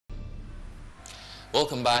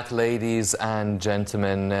Welcome back, ladies and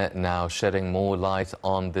gentlemen. Now shedding more light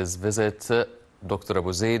on this visit, Dr.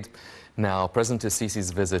 Abu Zeid. Now, President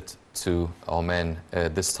Sisi's visit to Oman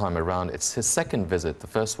this time around, it's his second visit. The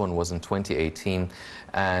first one was in 2018,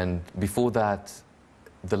 and before that,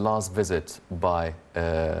 the last visit by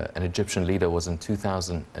an Egyptian leader was in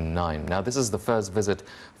 2009. Now, this is the first visit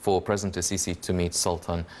for President Sisi to meet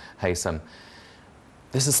Sultan Haytham.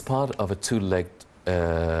 This is part of a two-legged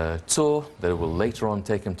tour that will later on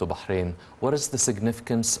take him to Bahrain. What is the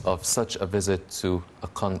significance of such a visit to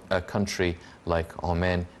a country like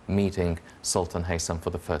Oman, meeting Sultan Haytham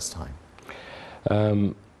for the first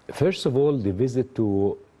time? First of all, the visit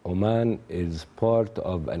to Oman is part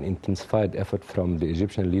of an intensified effort from the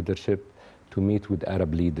Egyptian leadership to meet with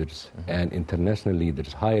Arab leaders and international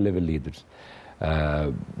leaders, high-level leaders.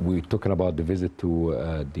 We're talking about the visit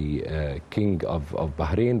to the King of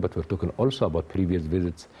Bahrain, but we're talking also about previous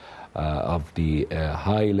visits of the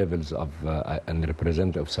high levels of and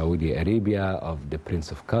representative of Saudi Arabia, of the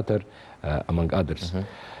Prince of Qatar, among others.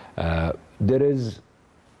 There is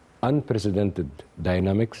unprecedented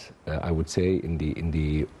dynamics, I would say, in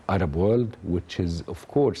the Arab world, which is, of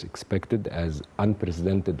course, expected as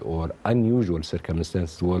unprecedented or unusual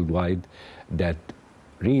circumstances worldwide that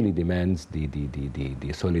really demands the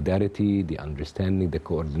solidarity, the understanding, the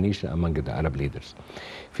coordination among the Arab leaders.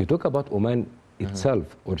 If you talk about Oman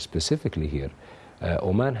itself, or specifically here,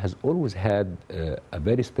 Oman has always had a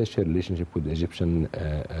very special relationship with the Egyptian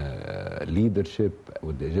leadership,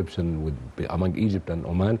 among Egypt and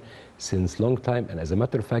Oman since long time. And as a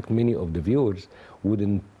matter of fact, many of the viewers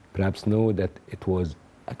wouldn't perhaps know that it was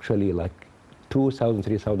actually like 2,000,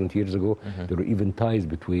 3,000 years ago. There were even ties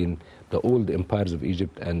between the old empires of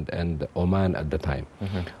Egypt and Oman at the time.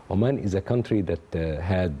 Oman is a country that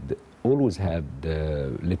always had,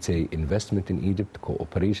 let's say, investment in Egypt,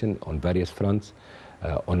 cooperation on various fronts.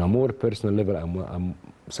 On a more personal level, I'm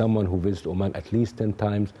someone who visits Oman at least 10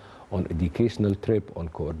 times on educational trip, on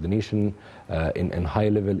coordination, in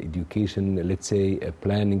high-level education, let's say,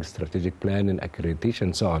 planning, strategic planning, accreditation,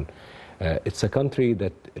 and so on. It's a country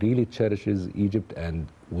that really cherishes Egypt and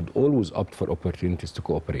would always opt for opportunities to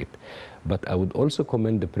cooperate. But I would also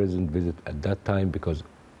commend the president's visit at that time because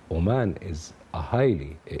Oman is a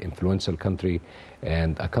highly influential country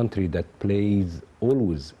and a country that plays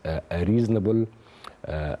always a reasonable,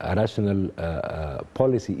 a rational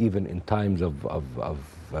policy, even in times of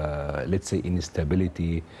let's say,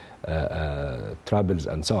 instability, troubles,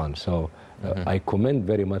 and so on. So I commend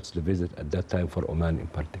very much the visit at that time for Oman in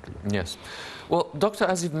particular. Yes. Well, Doctor,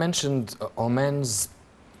 as you've mentioned, Oman's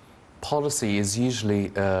policy is usually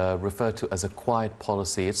referred to as a quiet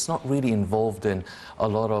policy. It's not really involved in a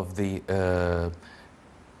lot of the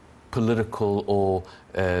political or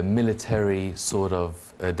military sort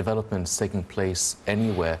of developments taking place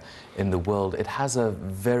anywhere in the world. It has a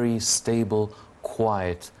very stable,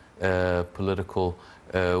 quiet political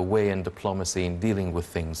way and diplomacy in dealing with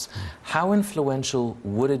things. How influential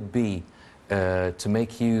would it be to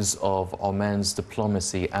make use of Oman's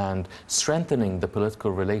diplomacy and strengthening the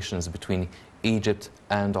political relations between Egypt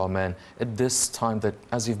and Oman at this time that,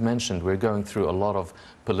 as you've mentioned, we're going through a lot of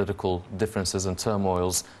political differences and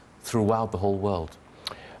turmoils throughout the whole world?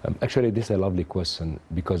 Actually, this is a lovely question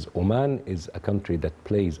because Oman is a country that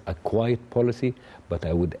plays a quiet policy, but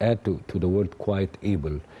I would add to the word quiet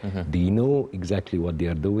able. They know exactly what they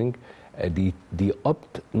are doing. They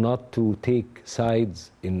opt not to take sides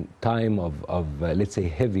in time of let's say,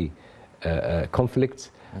 heavy conflicts,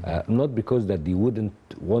 not because that they wouldn't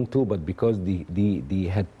want to, but because they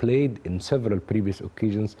had played in several previous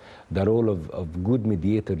occasions the role of good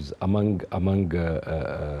mediators among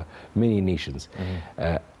many nations.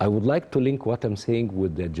 I would like to link what I'm saying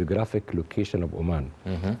with the geographic location of Oman.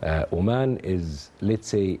 Oman is, let's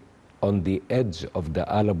say, on the edge of the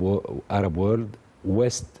Arab world,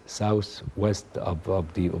 southwest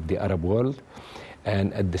of the Arab world,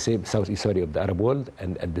 and at the same southeast, of the Arab world,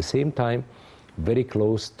 and at the same time very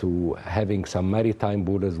close to having some maritime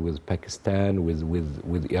borders with Pakistan,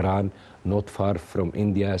 with Iran, not far from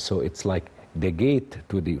India. So it's like the gate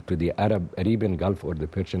to the Arabian Gulf or the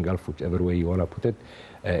Persian Gulf, whichever way you want to put it,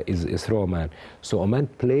 is through Oman. So Oman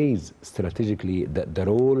plays strategically the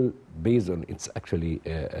role based on its actually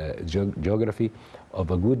geography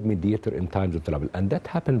of a good mediator in times of trouble, and that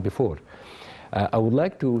happened before. I would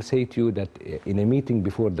like to say to you that in a meeting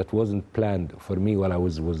before that wasn't planned for me while I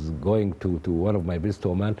was going to one of my visits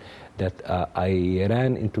to Oman, that I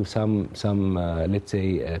ran into some let's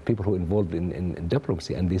say, people who are involved in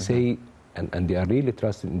diplomacy, and they say, and they are really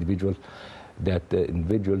trusted individuals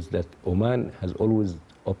that Oman has always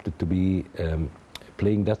opted to be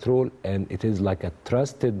playing that role, and it is like a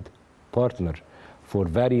trusted partner for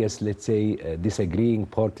various, let's say, disagreeing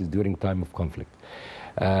parties during time of conflict.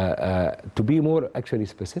 To be more actually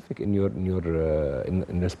specific in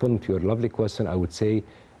responding to your lovely question, I would say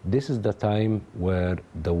this is the time where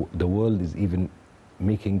the world is even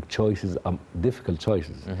making choices, difficult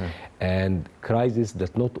choices, and crises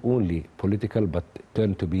that not only political but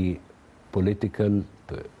turn to be political,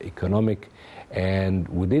 economic, and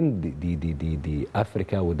within the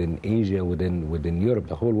Africa, within Asia, within Europe,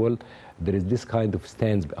 the whole world, there is this kind of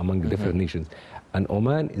stands among different nations, and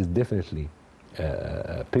Oman is definitely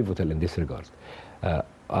pivotal in this regard.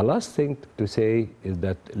 A last thing to say is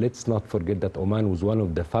that let's not forget that Oman was one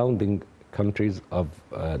of the founding countries of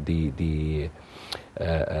the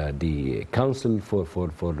Council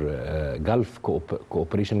for Gulf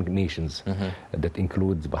Cooperation Nations, that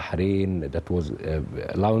includes Bahrain, that was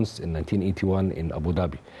launched in 1981 in Abu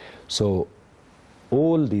Dhabi. So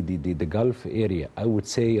all the Gulf area, I would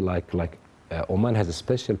say, like Oman has a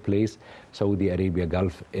special place. Saudi Arabia,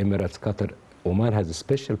 Gulf, Emirates, Qatar. Oman has a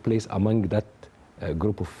special place among that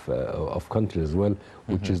group of countries as well,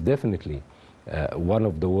 which is definitely one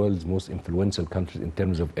of the world's most influential countries in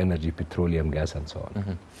terms of energy, petroleum, gas, and so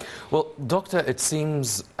on. Well, Doctor, it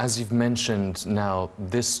seems, as you've mentioned now,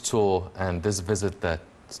 this tour and this visit that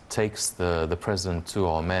takes the President to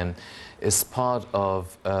Oman is part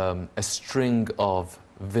of a string of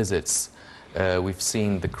visits. We've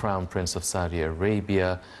seen the Crown Prince of Saudi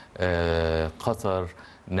Arabia, Qatar,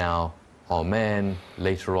 now Oman,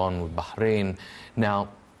 later on with Bahrain. Now,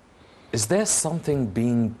 is there something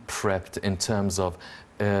being prepped in terms of,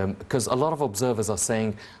 because a lot of observers are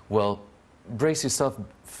saying, well, brace yourself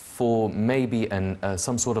for maybe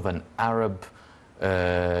some sort of an Arab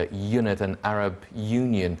unit, an Arab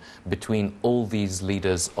union between all these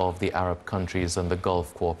leaders of the Arab countries and the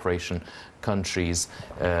Gulf cooperation countries,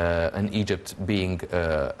 and Egypt being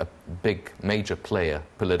a big major player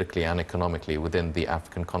politically and economically within the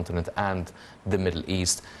African continent and the Middle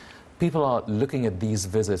East. People are looking at these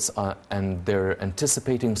visits and they're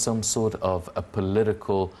anticipating some sort of a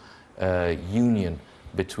political union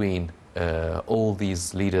between all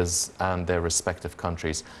these leaders and their respective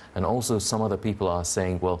countries. And also some other people are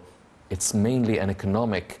saying, well, it's mainly an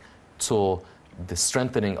economic tour, the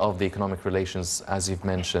strengthening of the economic relations. As you've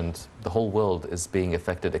mentioned, the whole world is being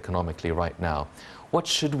affected economically right now. What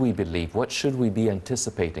should we believe? What should we be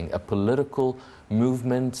anticipating? A political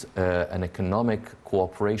movement, an economic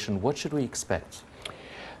cooperation? What should we expect?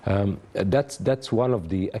 That's one of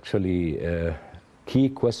the actually key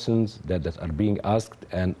questions that are being asked,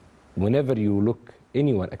 and whenever you look,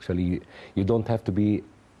 anyone actually, you don't have to be,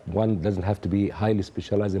 one doesn't have to be highly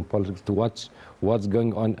specialized in politics to watch what's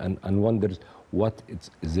going on and wonders what is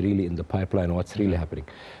really in the pipeline, what's really happening.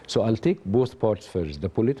 So I'll take both parts first. The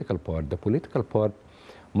political part. The political part,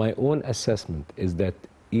 my own assessment is that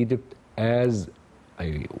Egypt, as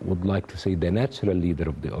I would like to say, the natural leader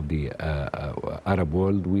of the Arab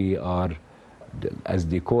world, we are, as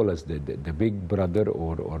they call us, the big brother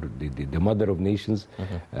or the mother of nations.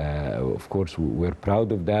 Of course, we're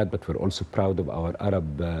proud of that, but we're also proud of our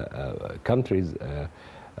Arab countries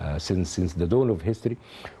since the dawn of history.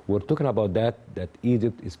 We're talking about that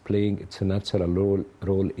Egypt is playing its natural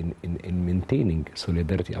role in maintaining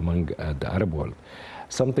solidarity among the Arab world.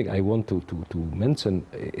 Something I want to mention,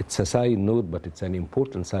 it's a side note, but it's an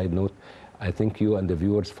important side note. I think you and the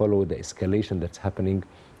viewers follow the escalation that's happening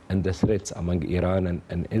and the threats among Iran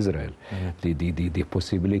and Israel, the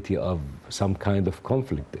possibility of some kind of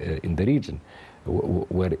conflict in the region,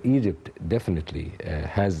 where Egypt definitely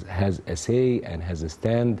has a say and has a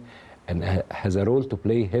stand and has a role to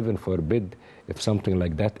play. Heaven forbid if something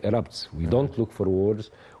like that erupts. We don't look for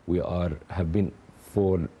wars. We have been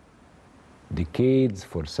for decades,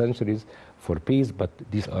 for centuries, for peace, but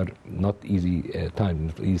these are not easy times,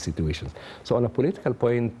 not easy situations. So on a political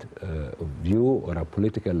point of view or a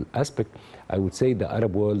political aspect, I would say the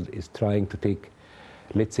Arab world is trying to take,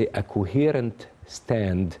 let's say, a coherent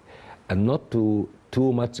stand and not to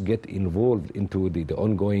too much get involved into the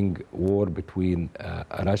ongoing war between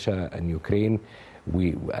Russia and Ukraine.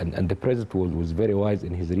 And the President was very wise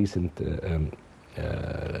in his recent,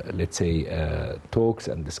 let's say, talks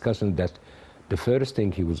and discussions, that the first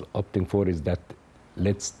thing he was opting for is that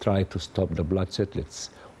let's try to stop the bloodshed, let's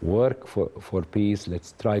work for peace,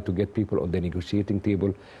 let's try to get people on the negotiating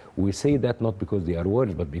table. We say that not because they are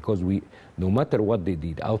words, but because no matter what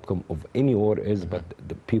the outcome of any war is, but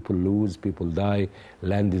the people lose, people die,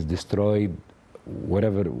 land is destroyed,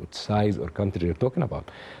 whatever size or country you're talking about.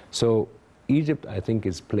 So Egypt, I think,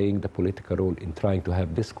 is playing the political role in trying to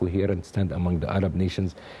have this coherent stand among the Arab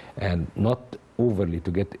nations and not overly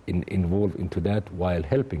to get involved into that while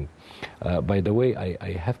helping. By the way,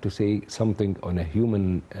 I have to say something on a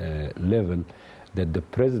human level, that the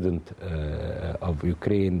president of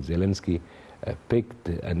Ukraine, Zelensky, picked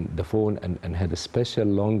the phone and had a special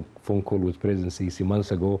long phone call with President Sisi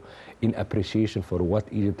months ago in appreciation for what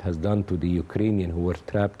Egypt has done to the Ukrainians who were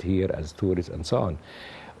trapped here as tourists and so on.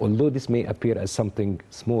 Although this may appear as something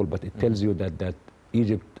small, but it tells you that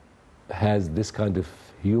Egypt has this kind of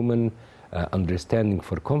human understanding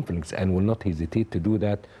for conflicts and will not hesitate to do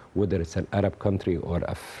that, whether it's an Arab country or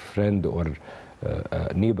a friend or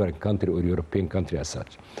a neighboring country or European country as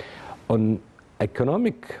such. On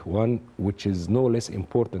economic one, which is no less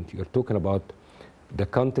important, you're talking about the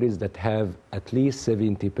countries that have at least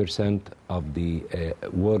 70% of the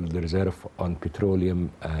world reserve on petroleum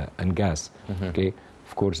and gas. Okay,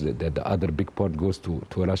 of course, the other big part goes to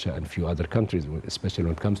Russia and a few other countries, especially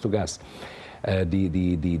when it comes to gas.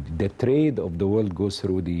 The trade of the world goes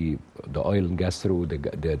through the oil and gas through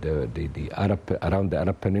the Arab, around the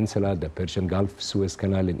Arab Peninsula, the Persian Gulf, Suez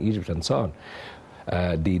Canal in Egypt, and so on.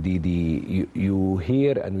 You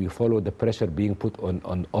hear and we follow the pressure being put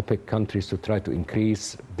on OPEC countries to try to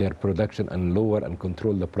increase their production and lower and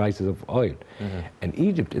control the prices of oil. And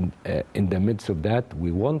Egypt, in the midst of that,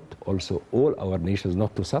 we want also all our nations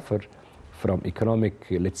not to suffer from economic,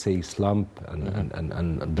 let's say, slump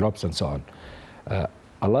and drops and so on.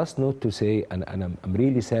 A last note to say, and I'm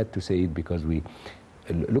really sad to say it, because we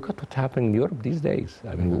look at what's happening in Europe these days.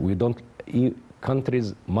 I mean, we don't,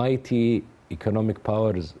 countries, mighty economic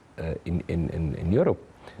powers in Europe,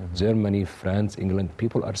 Germany, France, England,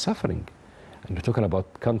 people are suffering. And we're talking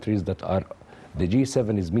about countries that are, the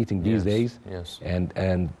G7 is meeting these days,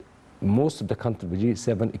 and most of the countries, the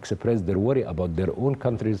G7 express their worry about their own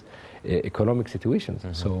countries' economic situations.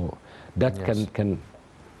 So that can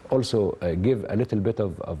also give a little bit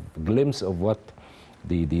of glimpse of what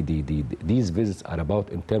these visits are about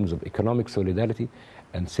in terms of economic solidarity.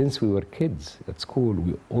 And since we were kids at school,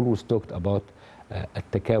 we always talked about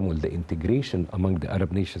التكامل, the integration among the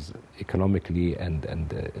Arab nations economically and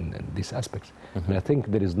in these aspects. And I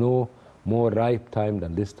think there is no more ripe time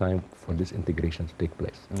than this time for this integration to take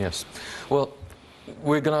place. Yes. Well,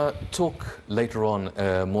 we're going to talk later on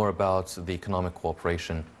more about the economic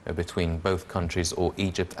cooperation between both countries, or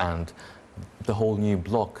Egypt and the whole new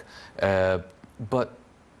bloc. But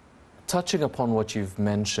touching upon what you've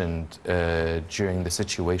mentioned during the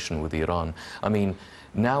situation with Iran, I mean,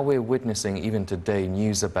 now we're witnessing, even today,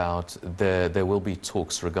 news about there will be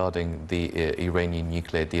talks regarding the Iranian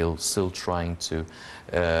nuclear deal, still trying to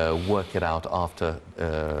work it out after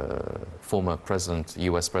former President,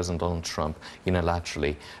 US President Donald Trump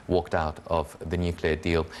unilaterally walked out of the nuclear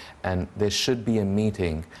deal. And there should be a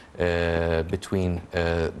meeting between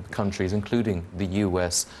countries, including the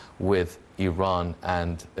US, with Iran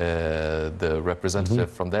and the representative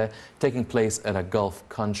from there, taking place in a Gulf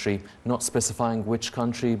country, not specifying which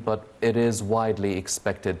country, but it is widely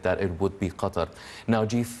expected that it would be Qatar. Now,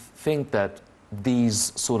 do you think that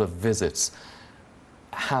these sort of visits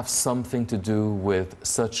have something to do with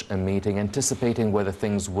such a meeting, anticipating whether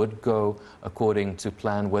things would go according to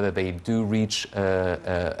plan, whether they do reach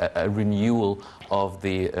a renewal of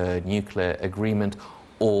the nuclear agreement,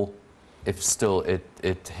 or if still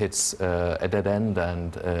it hits a dead end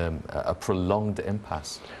and a prolonged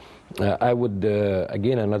impasse? I would,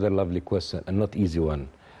 again, another lovely question, and not easy one.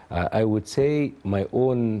 I would say my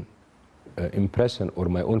own impression or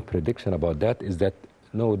my own prediction about that is that,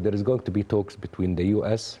 no, there is going to be talks between the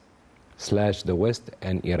US/the West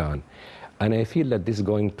and Iran. And I feel that this is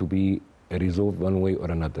going to be resolved one way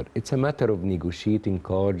or another. It's a matter of negotiating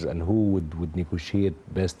cards and who would negotiate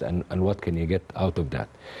best and what can you get out of that.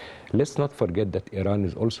 Let's not forget that Iran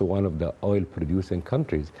is also one of the oil-producing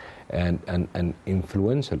countries and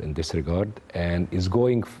influential in this regard, and is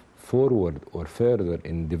going forward or further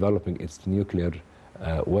in developing its nuclear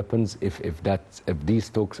weapons. If these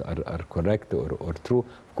talks are correct or true,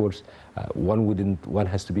 of course, one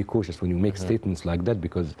has to be cautious when you make statements like that,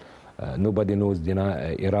 because nobody knows.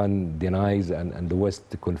 Iran denies and the West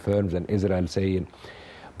confirms, and Israel saying.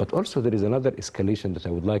 But also there is another escalation that I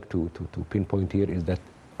would like to pinpoint here, is that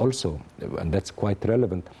also, and that's quite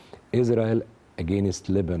relevant, Israel against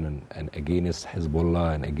Lebanon and against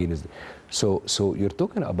Hezbollah and against. So you're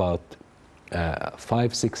talking about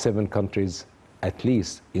 5, 6, 7 countries at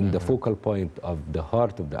least in the focal point of the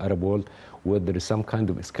heart of the Arab world, where there is some kind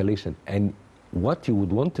of escalation. And what you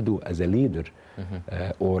would want to do as a leader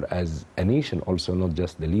or as a nation also, not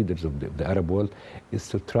just the leaders of the Arab world, is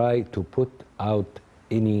to try to put out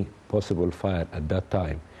any possible fire at that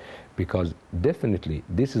time, because definitely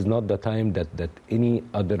this is not the time that any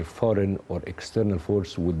other foreign or external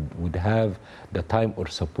force would have the time or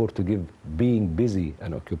support to give, being busy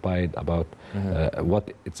and occupied about what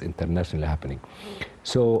is internationally happening.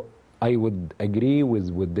 So I would agree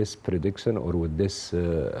with this prediction or with this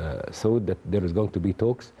thought that there is going to be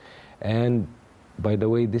talks. And by the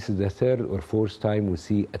way, this is the third or fourth time we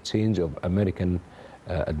see a change of American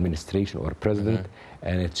administration or president,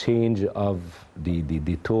 and a change of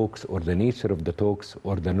the talks or the nature of the talks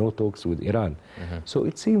or the no talks with Iran. So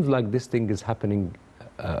it seems like this thing is happening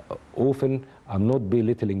often. I'm not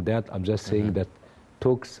belittling that. I'm just saying that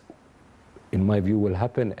talks, in my view, will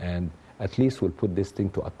happen, and at least we'll put this thing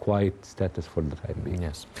to a quiet status for the time being.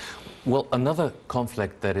 Yes. Well, another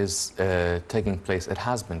conflict that is taking place, it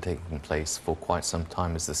has been taking place for quite some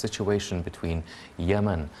time, is the situation between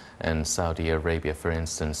Yemen and Saudi Arabia, for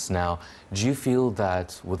instance. Now, do you feel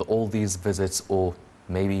that with all these visits, or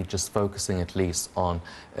maybe just focusing at least on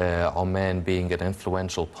Oman being an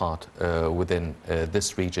influential part within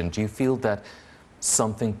this region, do you feel that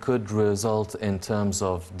something could result in terms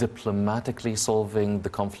of diplomatically solving the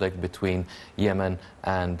conflict between Yemen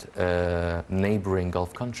and neighboring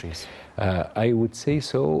Gulf countries? I would say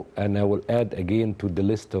so, and I will add again to the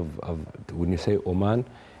list of when you say Oman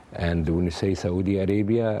and when you say Saudi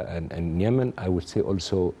Arabia and Yemen, I would say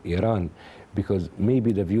also Iran, because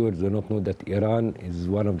maybe the viewers do not know that Iran is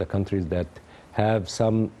one of the countries that have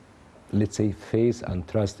some, let's say, faith and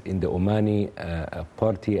trust in the Omani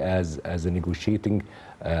party as a negotiating,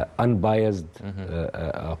 unbiased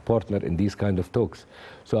partner in these kind of talks.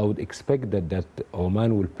 So I would expect that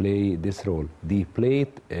Oman will play this role. They play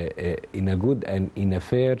it in a good and in a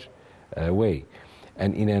fair way,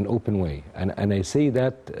 and in an open way. And I say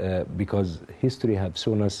that because history have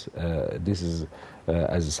shown us this is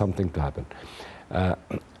as something to happen.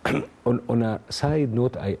 On a side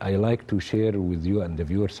note, I like to share with you and the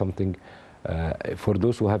viewers something for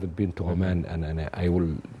those who haven't been to Oman, and I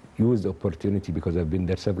will use the opportunity because I've been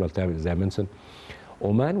there several times, as I mentioned.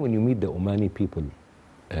 Oman, when you meet the Omani people,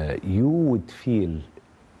 you would feel,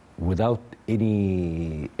 without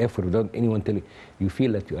any effort, without anyone telling you,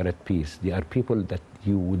 feel that you are at peace. They are people that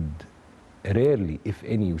you would rarely, if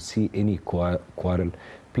any, you see any quarrel.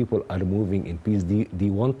 People are moving in peace. They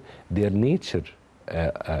want their nature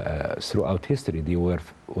throughout history. They were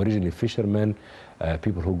originally fishermen,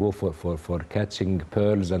 people who go for catching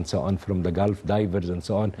pearls and so on from the Gulf, divers and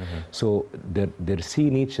so on. So their sea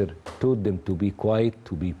nature taught them to be quiet,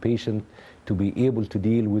 to be patient, to be able to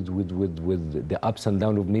deal with the ups and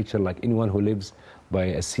downs of nature, like anyone who lives by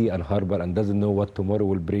a sea and harbor and doesn't know what tomorrow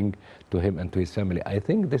will bring to him and to his family. I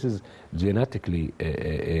think this is genetically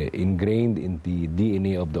ingrained in the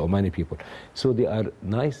DNA of the Omani people. So they are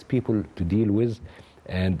nice people to deal with,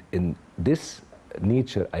 and in this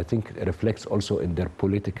nature, I think, reflects also in their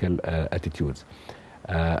political attitudes.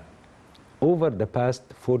 Over the past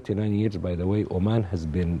 49 years, by the way, Oman has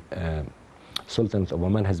been, Sultanate of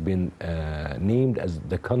Oman has been named as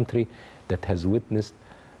the country that has witnessed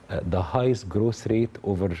the highest growth rate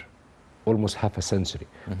over almost half a century.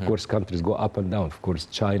 Of course, countries go up and down. Of course,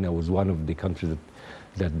 China was one of the countries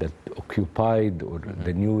that occupied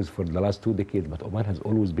the news for the last 2 decades, but Oman has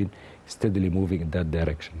always been steadily moving in that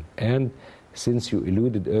direction. And since you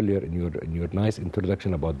alluded earlier in your nice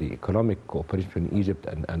introduction about the economic cooperation between Egypt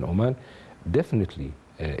and Oman, definitely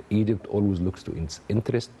Egypt always looks to its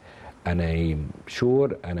interest, and I'm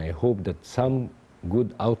sure and I hope that some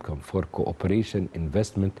good outcome for cooperation,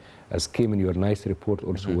 investment, as came in your nice report,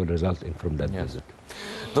 also will result in from that visit.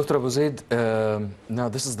 Dr. Abu Zeid, now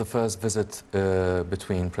this is the first visit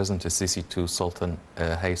between President al-Sisi to Sultan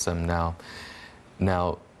Haytham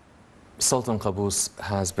now. Sultan Qaboos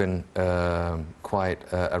has been quite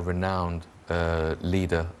a renowned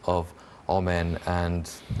leader of Oman, and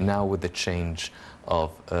now with the change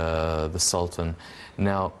of the Sultan.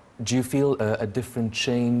 Now, do you feel a different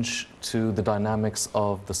change to the dynamics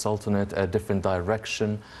of the Sultanate, a different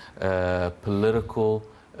direction, political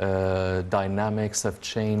dynamics have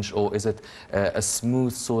changed, or is it a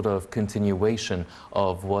smooth sort of continuation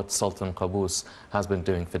of what Sultan Qaboos has been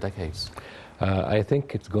doing for decades? I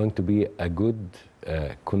think it's going to be a good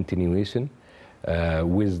continuation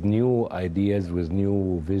with new ideas, with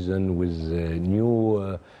new vision, with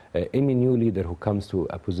any new leader who comes to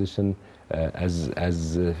a position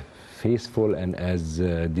as faithful and as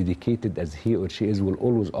dedicated as he or she is, will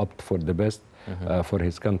always opt for the best for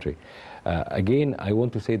his country. Again, I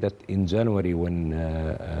want to say that in January, when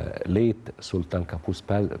late Sultan Qaboos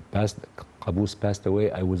passed, Qaboos passed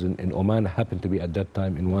away. I was in Oman, happened to be at that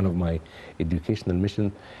time in one of my educational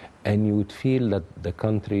missions, and you would feel that the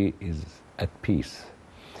country is at peace.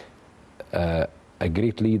 A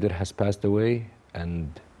great leader has passed away, and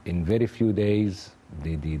in very few days,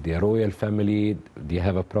 the royal family, they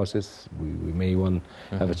have a process. We may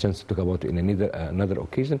have a chance to talk about it in another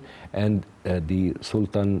occasion. And the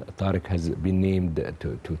Sultan Tariq has been named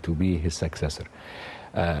to be his successor.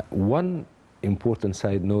 One important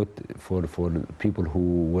side note for people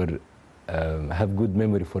who were have good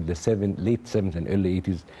memory for the late 70s and early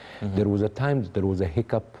 80s, there was a time there was a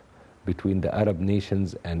hiccup between the Arab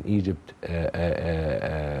nations and Egypt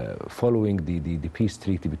following the peace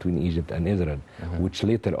treaty between Egypt and Israel, which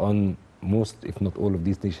later on most, if not all of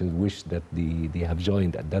these nations wish that they have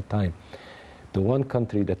joined at that time. The one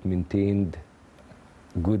country that maintained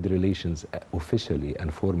good relations officially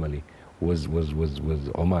and formally was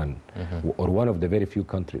Oman, or one of the very few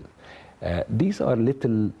countries. These are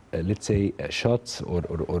little, let's say, shots or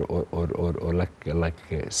like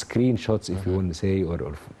screenshots, if you want to say,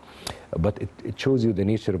 but it shows you the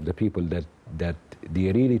nature of the people that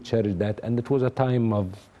they really cherish that. And it was a time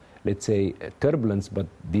of, let's say, turbulence, but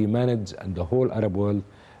they managed, and the whole Arab world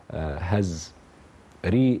has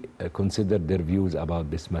reconsidered their views about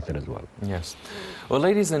this matter as well. Yes. Well,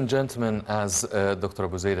 ladies and gentlemen, as Dr.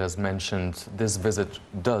 Abu Zeid has mentioned, this visit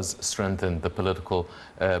does strengthen the political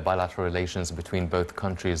bilateral relations between both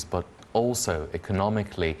countries, but also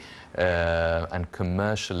economically and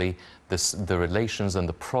commercially, the relations and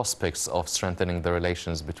the prospects of strengthening the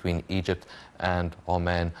relations between Egypt and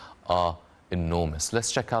Oman are enormous.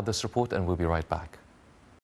 Let's check out this report and we'll be right back.